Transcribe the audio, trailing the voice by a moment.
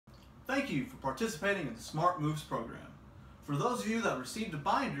Thank you for participating in the Smart Moves program. For those of you that received a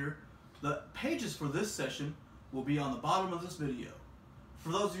binder, the pages for this session will be on the bottom of this video. For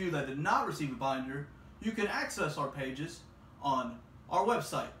those of you that did not receive a binder, you can access our pages on our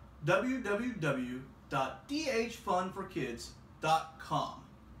website, www.dhfunforkids.com.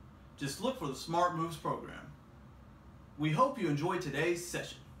 Just look for the Smart Moves program. We hope you enjoyed today's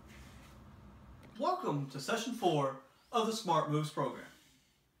session. Welcome to session 4 of the Smart Moves program.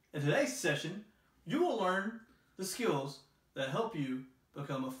 In today's session, you will learn the skills that help you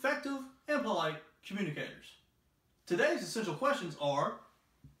become effective and polite communicators. Today's essential questions are: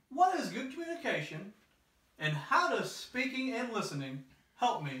 what is good communication, and how does speaking and listening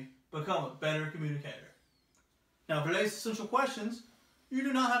help me become a better communicator? Now, for today's essential questions, you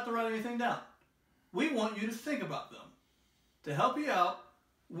do not have to write anything down. We want you to think about them. To help you out,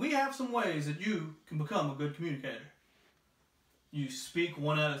 we have some ways that you can become a good communicator. You speak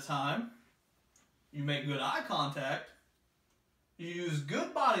one at a time, you make good eye contact, you use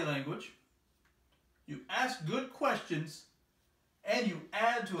good body language, you ask good questions, and you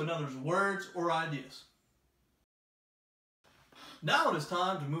add to another's words or ideas. Now it is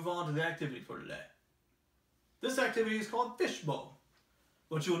time to move on to the activity for today. This activity is called Fishbowl.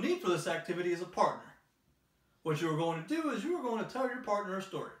 What you will need for this activity is a partner. What you are going to do is you are going to tell your partner a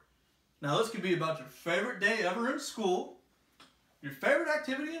story. Now this could be about your favorite day ever in school, your favorite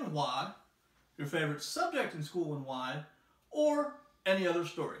activity and why, your favorite subject in school and why, or any other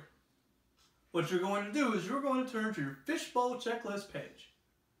story. What you're going to do is you're going to turn to your Fishbowl checklist page.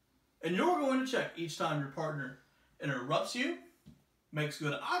 And you're going to check each time your partner interrupts you, makes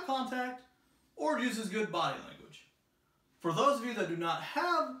good eye contact, or uses good body language. For those of you that do not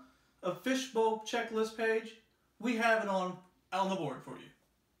have a Fishbowl checklist page, we have it on the board for you.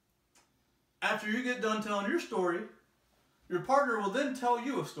 After you get done telling your story, your partner will then tell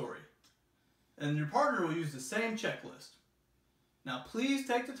you a story, and your partner will use the same checklist. Now please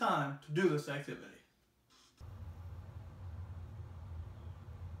take the time to do this activity.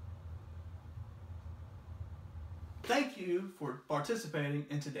 Thank you for participating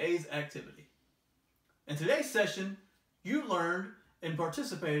in today's activity. In today's session, you learned and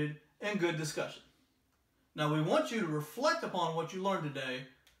participated in good discussion. Now we want you to reflect upon what you learned today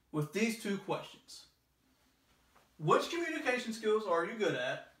with these two questions. Which communication skills are you good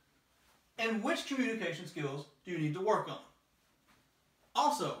at? And which communication skills do you need to work on?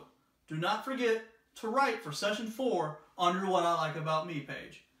 Also, do not forget to write for session 4 on your What I Like About Me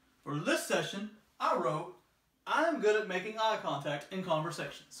page. For this session, I wrote, I am good at making eye contact in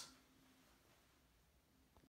conversations.